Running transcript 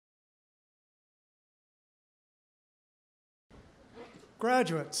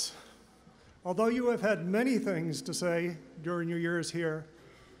Graduates, although you have had many things to say during your years here,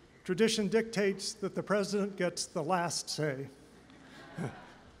 tradition dictates that the president gets the last say.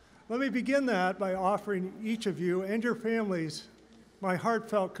 Let me begin that by offering each of you and your families my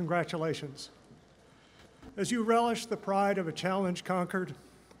heartfelt congratulations. As you relish the pride of a challenge conquered,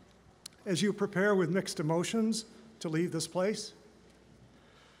 as you prepare with mixed emotions to leave this place,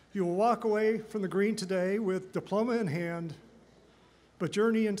 you will walk away from the green today with diploma in hand, but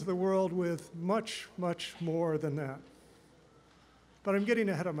journey into the world with much, much more than that. But I'm getting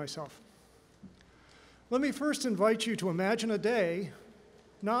ahead of myself. Let me first invite you to imagine a day,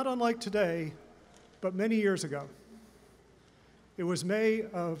 not unlike today, but many years ago. It was May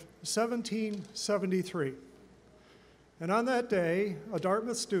of 1773. And on that day, a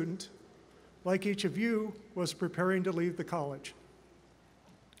Dartmouth student, like each of you, was preparing to leave the college.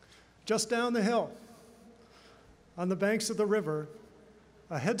 Just down the hill, on the banks of the river,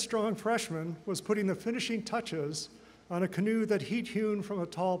 a headstrong freshman was putting the finishing touches on a canoe that he'd hewn from a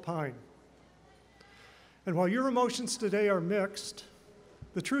tall pine. And while your emotions today are mixed,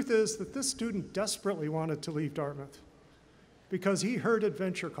 the truth is that this student desperately wanted to leave Dartmouth because he heard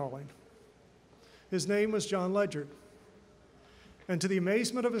adventure calling. His name was John Ledyard. And to the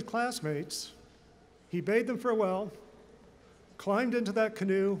amazement of his classmates, he bade them farewell, climbed into that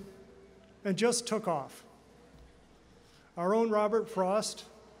canoe, and just took off. Our own Robert Frost,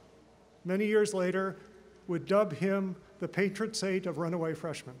 many years later, would dub him the patron saint of runaway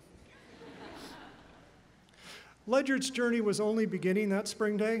freshmen. Ledyard's journey was only beginning that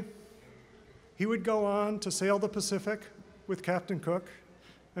spring day. He would go on to sail the Pacific with Captain Cook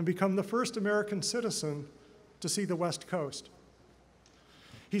and become the first American citizen to see the West Coast.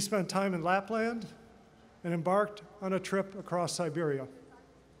 He spent time in Lapland and embarked on a trip across Siberia.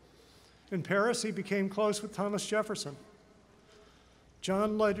 In Paris, he became close with Thomas Jefferson.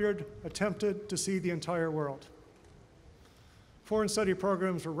 John Ledyard attempted to see the entire world. Foreign study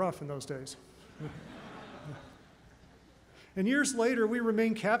programs were rough in those days. And years later, we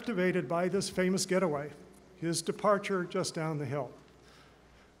remain captivated by this famous getaway, his departure just down the hill.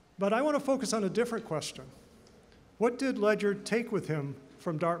 But I want to focus on a different question. What did Ledyard take with him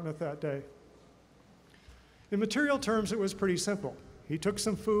from Dartmouth that day? In material terms, it was pretty simple. He took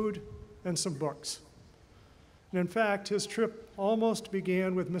some food and some books. And in fact, his trip almost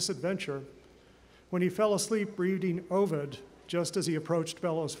began with misadventure when he fell asleep reading Ovid just as he approached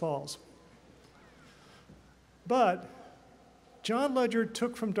Bellows Falls. But John Ledyard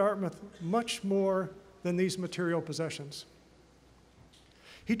took from Dartmouth much more than these material possessions.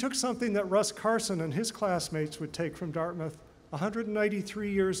 He took something that Russ Carson and his classmates would take from Dartmouth 193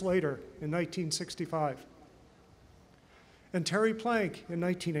 years later in 1965, and Terry Plank in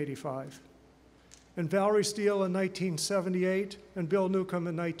 1985, and Valerie Steele in 1978, and Bill Newcomb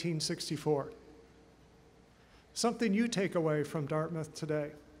in 1964. Something you take away from Dartmouth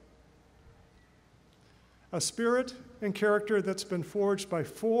today. A spirit and character that's been forged by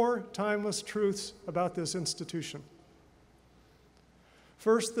 4 timeless truths about this institution.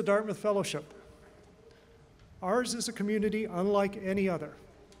 First, the Dartmouth Fellowship. Ours is a community unlike any other,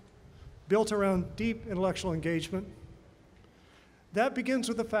 built around deep intellectual engagement. That begins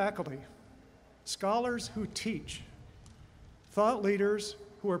with the faculty, scholars who teach, thought leaders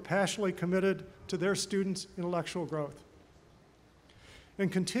who are passionately committed to their students' intellectual growth,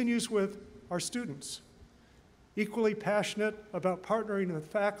 and continues with our students, equally passionate about partnering with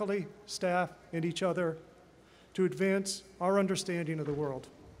faculty, staff, and each other to advance our understanding of the world.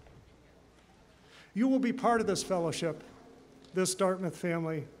 You will be part of this fellowship, this Dartmouth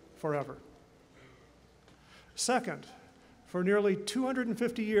family, forever. Second, for nearly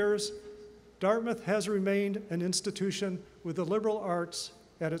 250 years, Dartmouth has remained an institution with the liberal arts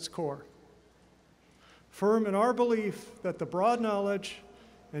at its core. Firm in our belief that the broad knowledge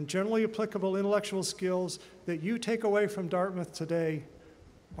and generally applicable intellectual skills that you take away from Dartmouth today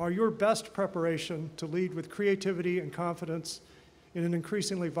are your best preparation to lead with creativity and confidence in an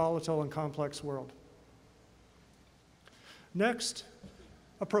increasingly volatile and complex world. Next,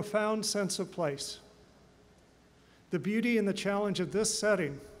 a profound sense of place. The beauty and the challenge of this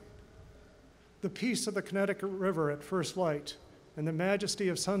setting, the peace of the Connecticut River at first light, and the majesty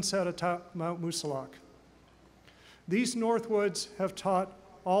of sunset atop Mount Moosilauke. These Northwoods have taught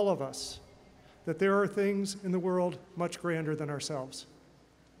all of us that there are things in the world much grander than ourselves.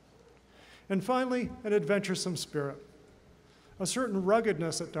 And finally, an adventuresome spirit, a certain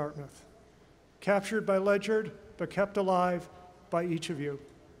ruggedness at Dartmouth, captured by Ledyard, but kept alive by each of you.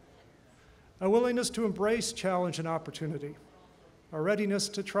 A willingness to embrace challenge and opportunity, a readiness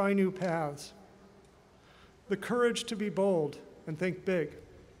to try new paths, the courage to be bold and think big,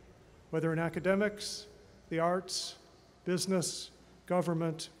 whether in academics, the arts, business,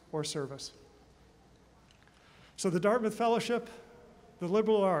 government, or service. So the Dartmouth Fellowship, the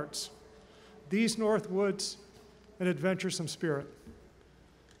liberal arts, these North Woods, an adventuresome spirit.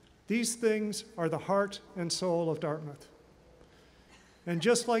 These things are the heart and soul of Dartmouth. And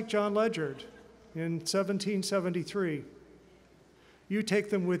just like John Ledyard in 1773, you take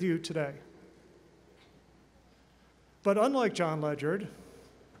them with you today. But unlike John Ledyard,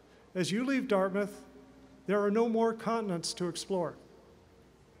 as you leave Dartmouth, there are no more continents to explore.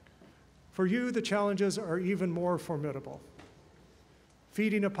 For you, the challenges are even more formidable.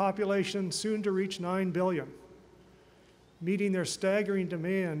 Feeding a population soon to reach 9 billion, meeting their staggering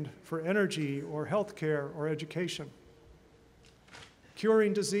demand for energy or healthcare or education,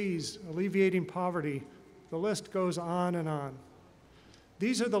 curing disease, alleviating poverty, the list goes on and on.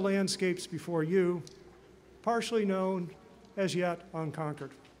 These are the landscapes before you, partially known, as yet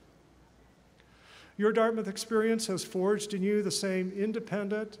unconquered. Your Dartmouth experience has forged in you the same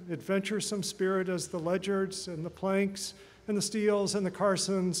independent, adventuresome spirit as the Ledyards and the Plancks and the Steeles and the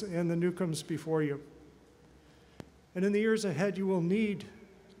Carsons and the Newcombs before you. And in the years ahead, you will need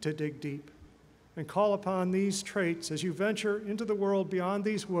to dig deep and call upon these traits as you venture into the world beyond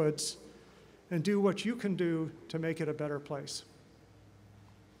these woods and do what you can do to make it a better place.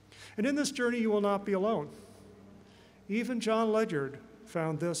 And in this journey, you will not be alone. Even John Ledyard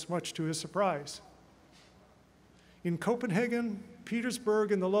found this, much to his surprise. In Copenhagen,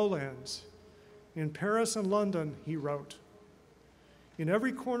 Petersburg, and the lowlands, in Paris and London, he wrote, "In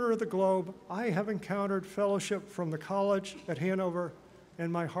every corner of the globe, I have encountered fellowship from the college at Hanover,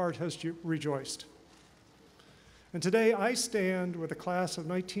 and my heart has rejoiced." And today I stand with the class of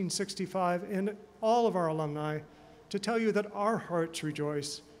 1965 and all of our alumni to tell you that our hearts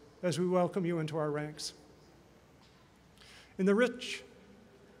rejoice as we welcome you into our ranks. In the rich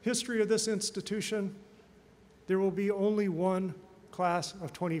history of this institution, there will be only one class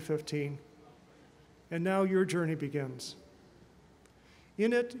of 2015, and now your journey begins.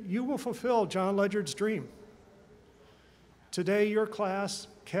 In it, you will fulfill John Ledyard's dream. Today, your class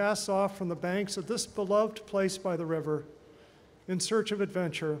casts off from the banks of this beloved place by the river in search of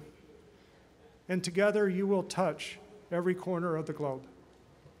adventure, and together you will touch every corner of the globe.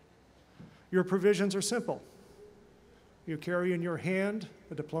 Your provisions are simple. You carry in your hand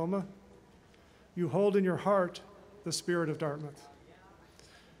a diploma. You hold in your heart the spirit of Dartmouth.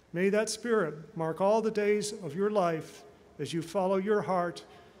 May that spirit mark all the days of your life as you follow your heart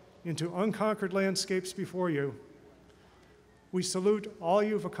into unconquered landscapes before you. We salute all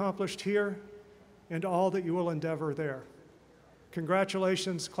you've accomplished here and all that you will endeavor there.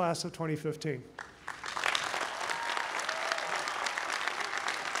 Congratulations, class of 2015.